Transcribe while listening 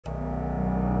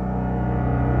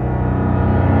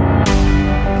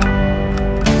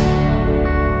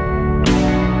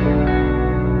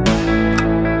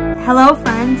Hello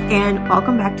friends, and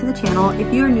welcome back to the channel.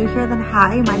 If you are new here, then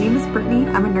hi, my name is Brittany.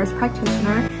 I'm a nurse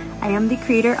practitioner. I am the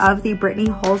creator of the Brittany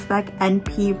Holzbeck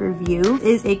NP Review. It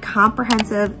is a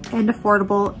comprehensive and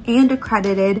affordable and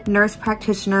accredited nurse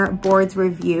practitioner boards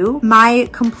review. My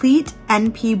complete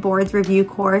NP boards review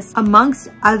course, amongst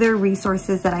other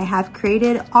resources that I have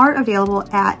created, are available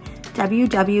at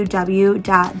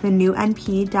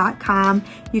www.thenewNP.com.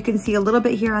 You can see a little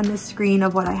bit here on the screen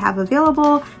of what I have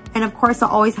available. And of course, I'll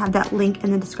always have that link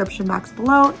in the description box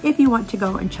below if you want to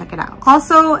go and check it out.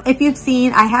 Also, if you've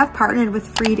seen, I have partnered with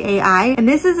Freed AI, and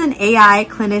this is an AI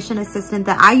clinician assistant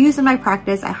that I use in my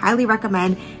practice. I highly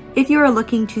recommend if you are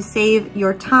looking to save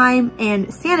your time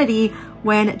and sanity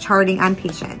when charting on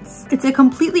patients. It's a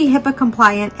completely HIPAA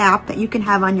compliant app that you can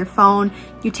have on your phone.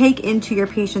 You take into your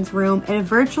patient's room, and it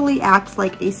virtually acts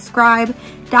like a scribe,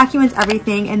 documents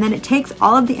everything, and then it takes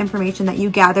all of the information that you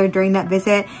gathered during that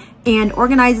visit and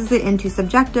organizes it into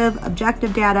subjective,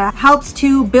 objective data, helps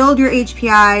to build your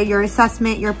HPI, your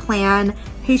assessment, your plan,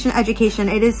 patient education.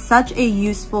 It is such a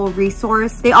useful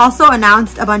resource. They also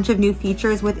announced a bunch of new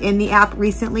features within the app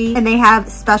recently, and they have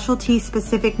specialty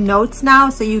specific notes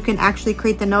now, so you can actually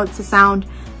create the notes to sound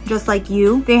just like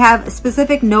you. They have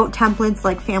specific note templates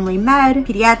like family med,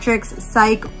 pediatrics,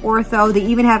 psych, ortho. They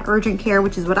even have urgent care,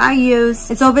 which is what I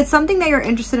use. And so if it's something that you're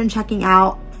interested in checking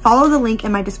out, follow the link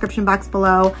in my description box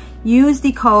below. Use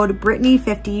the code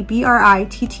Brittany50,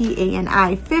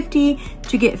 BRITTANI 50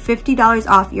 to get $50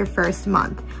 off your first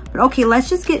month. But okay, let's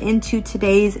just get into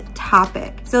today's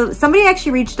topic. So somebody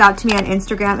actually reached out to me on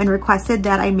Instagram and requested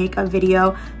that I make a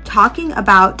video talking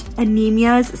about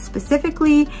anemias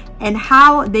specifically and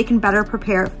how they can better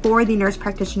prepare for the nurse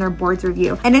practitioner boards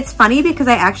review. And it's funny because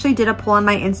I actually did a poll on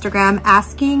my Instagram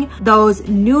asking those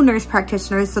new nurse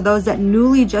practitioners, so those that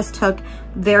newly just took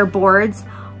their boards,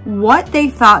 what they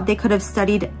thought they could have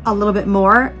studied a little bit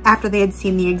more after they had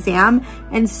seen the exam.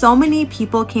 And so many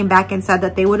people came back and said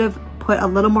that they would have put a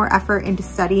little more effort into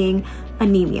studying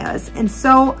anemias. And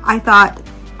so I thought,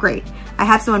 great. I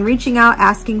have someone reaching out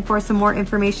asking for some more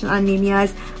information on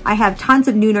anemias. I have tons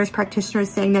of new nurse practitioners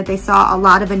saying that they saw a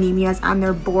lot of anemias on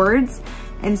their boards.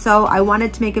 And so I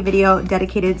wanted to make a video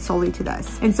dedicated solely to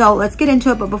this. And so let's get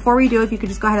into it. But before we do, if you could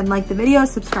just go ahead and like the video,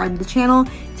 subscribe to the channel.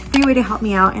 It's a free way to help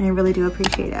me out, and I really do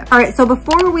appreciate it. All right, so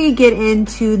before we get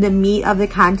into the meat of the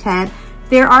content,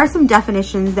 there are some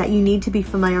definitions that you need to be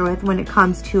familiar with when it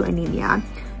comes to anemia.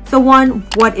 So one,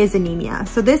 what is anemia?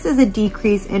 So this is a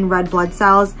decrease in red blood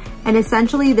cells, and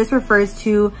essentially this refers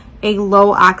to a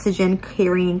low oxygen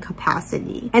carrying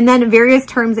capacity. And then various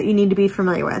terms that you need to be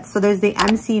familiar with. So there's the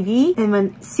MCV, and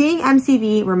when seeing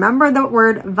MCV, remember the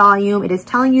word volume. It is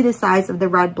telling you the size of the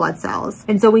red blood cells.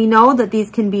 And so we know that these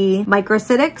can be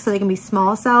microcytic, so they can be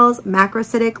small cells,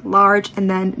 macrocytic, large, and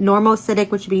then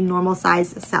normocytic, which would be normal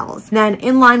sized cells. Then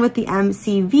in line with the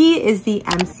MCV is the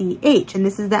MCH, and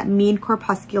this is that mean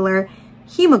corpuscular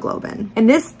hemoglobin. And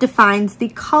this defines the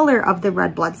color of the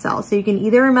red blood cells. So you can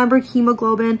either remember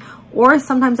hemoglobin, or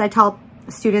sometimes I tell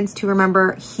students to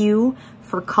remember hue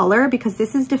for color, because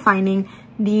this is defining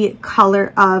the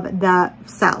color of the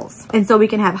cells. And so we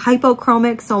can have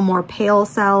hypochromic, so more pale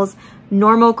cells,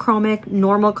 normochromic,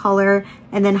 normal color,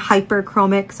 and then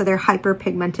hyperchromic, so they're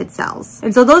hyperpigmented cells.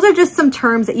 And so those are just some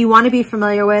terms that you want to be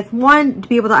familiar with. One, to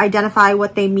be able to identify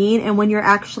what they mean, and when you're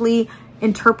actually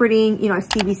interpreting, a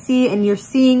CBC and you're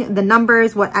seeing the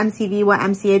numbers, what MCV, what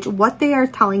MCH, what they are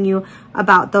telling you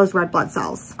about those red blood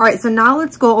cells. All right, so now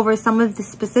let's go over some of the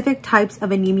specific types of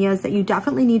anemias that you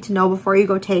definitely need to know before you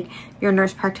go take your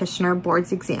nurse practitioner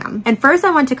boards exam. And first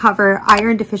I want to cover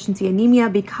iron deficiency anemia,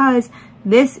 because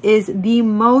this is the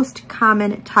most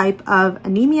common type of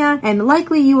anemia, and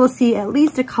likely you will see at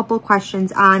least a couple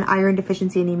questions on iron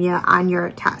deficiency anemia on your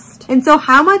test. And so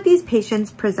how might these patients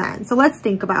present? So let's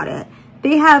think about it.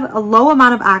 They have a low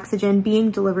amount of oxygen being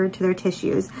delivered to their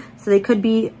tissues. So they could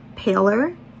be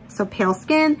paler, so pale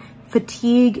skin.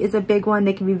 Fatigue is a big one.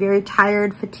 They can be very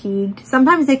tired, fatigued.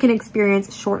 Sometimes they can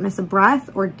experience shortness of breath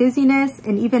or dizziness,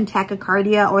 and even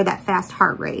tachycardia or that fast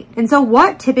heart rate. And so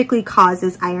what typically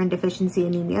causes iron deficiency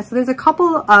anemia? So there's a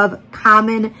couple of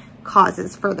common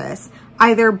causes for this.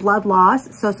 Either blood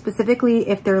loss, so specifically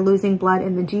if they're losing blood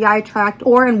in the GI tract,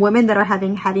 or in women that are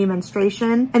having heavy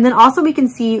menstruation. And then also we can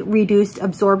see reduced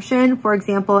absorption, for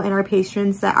example, in our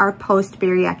patients that are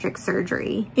post-bariatric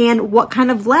surgery. And what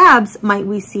kind of labs might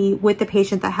we see with the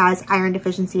patient that has iron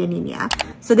deficiency anemia?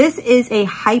 So this is a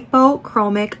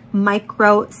hypochromic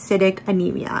microcytic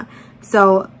anemia.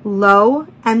 So low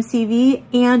MCV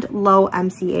and low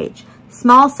MCH.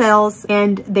 Small cells,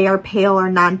 and they are pale or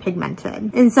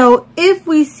non-pigmented. And so if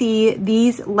we see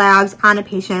these labs on a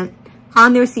patient,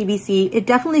 on their CBC, it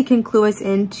definitely can clue us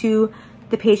into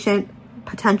the patient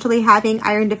potentially having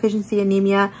iron deficiency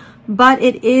anemia, but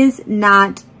it is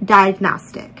not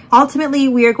diagnostic. Ultimately,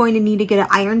 we are going to need to get an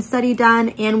iron study done,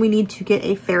 and we need to get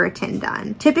a ferritin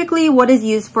done. Typically, what is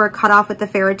used for a cutoff with the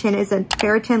ferritin is a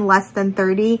ferritin less than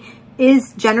 30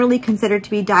 is generally considered to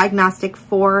be diagnostic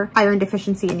for iron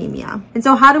deficiency anemia. And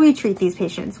so how do we treat these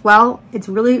patients? Well, it's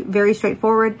really very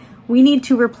straightforward. We need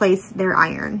to replace their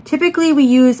iron. Typically, we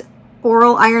use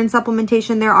oral iron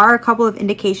supplementation. There are a couple of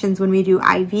indications when we do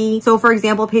IV. So for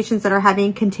example, patients that are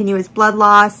having continuous blood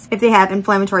loss, if they have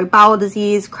inflammatory bowel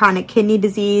disease, chronic kidney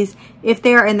disease, if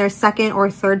they are in their second or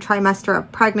third trimester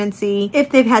of pregnancy, if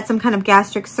they've had some kind of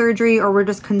gastric surgery, or we're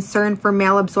just concerned for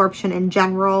malabsorption in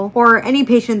general, or any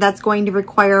patient that's going to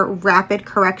require rapid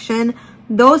correction,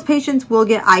 those patients will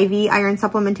get IV iron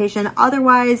supplementation.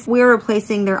 Otherwise, we're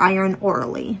replacing their iron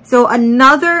orally. So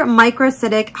another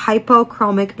microcytic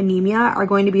hypochromic anemia are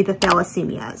going to be the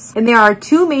thalassemias. And there are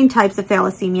two main types of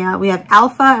thalassemia. We have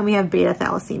alpha and we have beta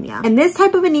thalassemia. And this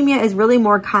type of anemia is really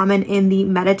more common in the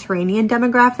Mediterranean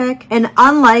demographic. And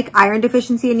unlike iron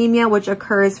deficiency anemia, which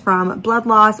occurs from blood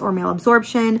loss or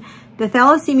malabsorption, the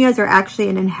thalassemias are actually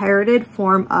an inherited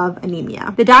form of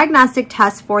anemia. The diagnostic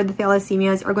tests for the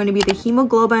thalassemias are going to be the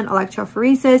hemoglobin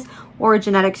electrophoresis or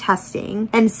genetic testing.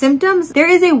 And symptoms, there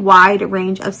is a wide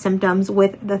range of symptoms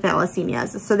with the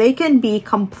thalassemias. So they can be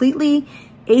completely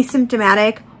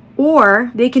asymptomatic,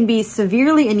 or they can be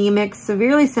severely anemic,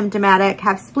 severely symptomatic,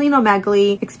 have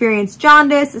splenomegaly, experience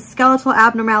jaundice, skeletal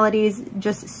abnormalities,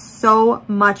 just so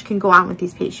much can go on with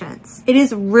these patients. It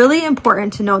is really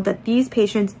important to note that these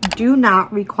patients do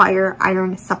not require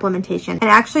iron supplementation, and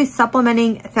actually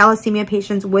supplementing thalassemia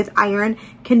patients with iron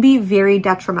can be very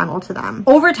detrimental to them.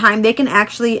 Over time, they can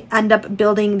actually end up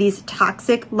building these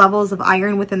toxic levels of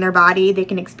iron within their body. They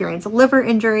can experience liver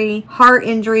injury, heart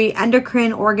injury,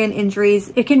 endocrine organ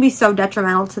injuries. It can be so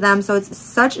detrimental to them. So it's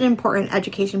such an important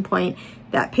education point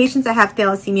that patients that have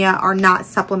thalassemia are not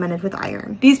supplemented with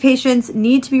iron. These patients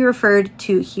need to be referred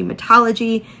to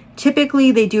hematology.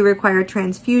 Typically, they do require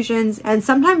transfusions and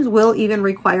sometimes will even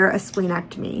require a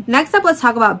splenectomy. Next up, let's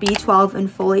talk about B12 and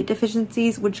folate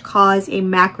deficiencies, which cause a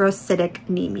macrocytic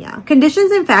anemia.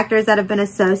 Conditions and factors that have been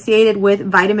associated with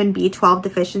vitamin B12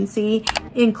 deficiency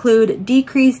include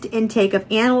decreased intake of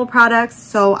animal products,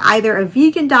 so either a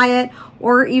vegan diet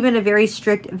or even a very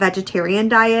strict vegetarian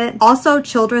diet. Also,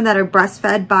 children that are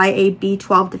breastfed by a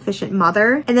B12 deficient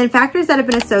mother. And then factors that have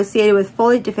been associated with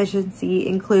folate deficiency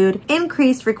include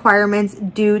increased requirements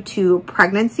due to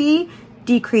pregnancy,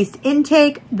 decreased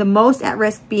intake, the most at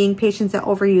risk being patients that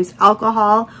overuse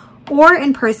alcohol, or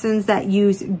in persons that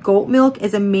use goat milk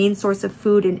as a main source of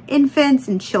food in infants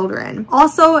and children.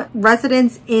 Also,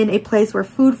 residence in a place where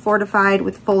food fortified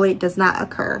with folate does not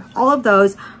occur. All of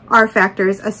those are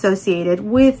factors associated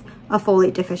with a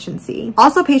folate deficiency.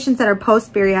 Also, patients that are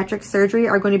post-bariatric surgery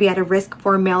are going to be at a risk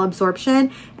for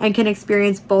malabsorption and can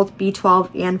experience both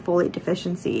B12 and folate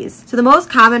deficiencies. So the most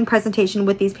common presentation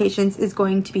with these patients is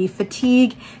going to be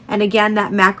fatigue, and again,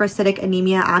 that macrocytic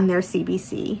anemia on their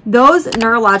CBC. Those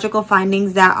neurological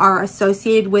findings that are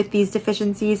associated with these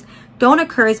deficiencies don't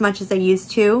occur as much as they used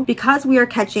to because we are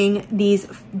catching these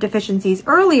deficiencies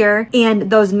earlier, and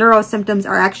those neuro symptoms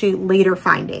are actually later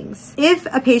findings. If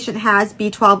a patient has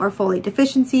B12 or folate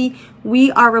deficiency,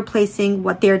 we are replacing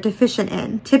what they're deficient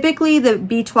in. Typically, the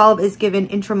B12 is given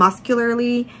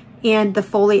intramuscularly and the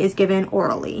folate is given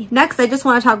orally. Next, I just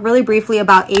want to talk really briefly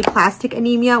about aplastic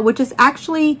anemia, which is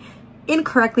actually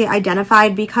incorrectly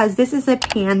identified because this is a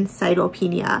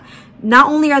pancytopenia. Not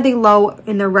only are they low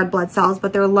in their red blood cells,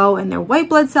 but they're low in their white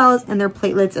blood cells and their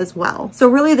platelets as well. So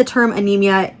really the term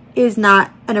anemia is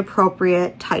not an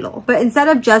appropriate title. But instead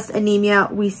of just anemia,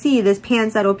 we see this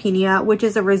pancytopenia, which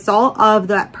is a result of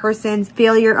that person's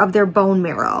failure of their bone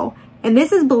marrow. And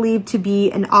this is believed to be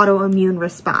an autoimmune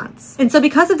response. And so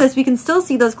because of this, we can still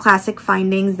see those classic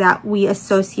findings that we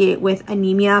associate with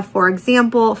anemia, for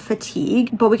example, fatigue,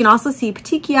 but we can also see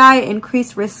petechiae,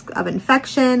 increased risk of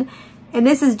infection. And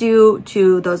this is due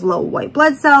to those low white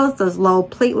blood cells, those low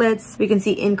platelets. We can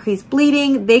see increased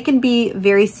bleeding. They can be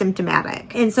very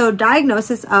symptomatic. And so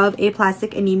diagnosis of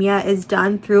aplastic anemia is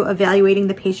done through evaluating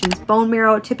the patient's bone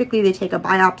marrow. Typically, they take a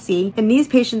biopsy, and these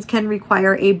patients can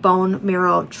require a bone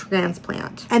marrow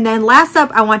transplant. And then last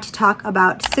up, I want to talk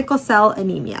about sickle cell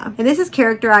anemia. And this is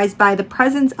characterized by the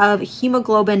presence of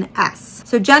hemoglobin S.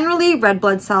 So generally, red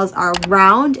blood cells are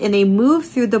round and they move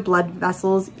through the blood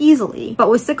vessels easily. But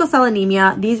with sickle cell anemia,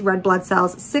 anemia, these red blood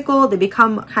cells sickle. They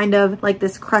become kind of like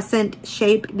this crescent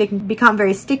shape. They can become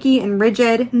very sticky and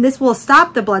rigid, and this will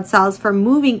stop the blood cells from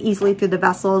moving easily through the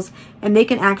vessels, and they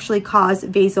can actually cause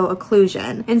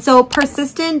vaso-occlusion. And so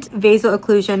persistent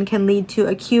vaso-occlusion can lead to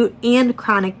acute and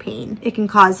chronic pain. It can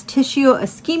cause tissue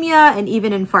ischemia and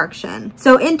even infarction.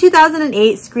 So in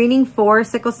 2008, screening for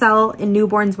sickle cell in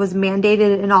newborns was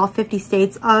mandated in all 50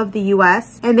 states of the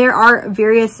US, and there are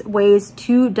various ways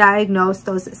to diagnose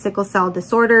those sickle cell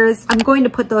disorders. I'm going to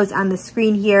put those on the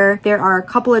screen here. There are a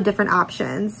couple of different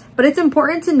options, but it's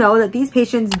important to know that these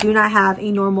patients do not have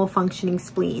a normal functioning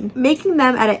spleen, making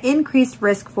them at an increased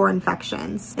risk for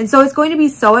infections. And so it's going to be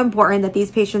so important that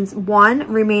these patients,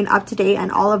 one, remain up to date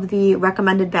on all of the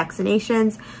recommended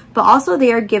vaccinations, but also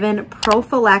they are given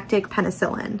prophylactic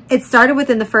penicillin. It started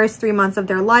within the first 3 months of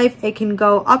their life. It can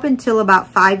go up until about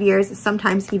 5 years,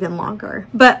 sometimes even longer.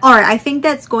 But all right, I think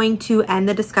that's going to end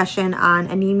the discussion on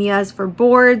anemias for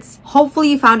boards.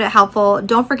 Hopefully you found it helpful.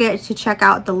 Don't forget to check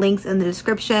out the links in the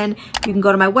description. You can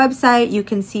go to my website. You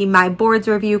can see my boards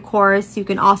review course. You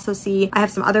can also see I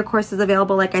have some other courses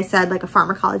available, like I said, like a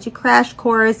pharmacology crash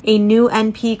course, a new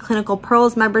NP Clinical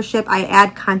Pearls membership. I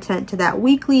add content to that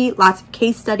weekly, lots of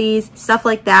case studies, stuff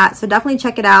like that. So definitely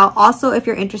check it out. Also, if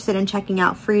you're interested in checking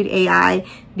out Freed AI,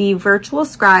 the virtual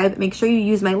scribe, make sure you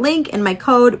use my link and my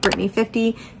code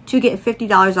Brittany50 to get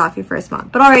 $50 off your first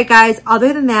month. But all right, guys,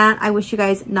 other than that, I wish you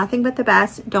guys nothing but the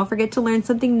best. Don't forget to learn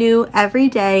something new every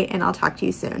day, and I'll talk to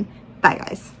you soon. Bye,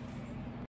 guys.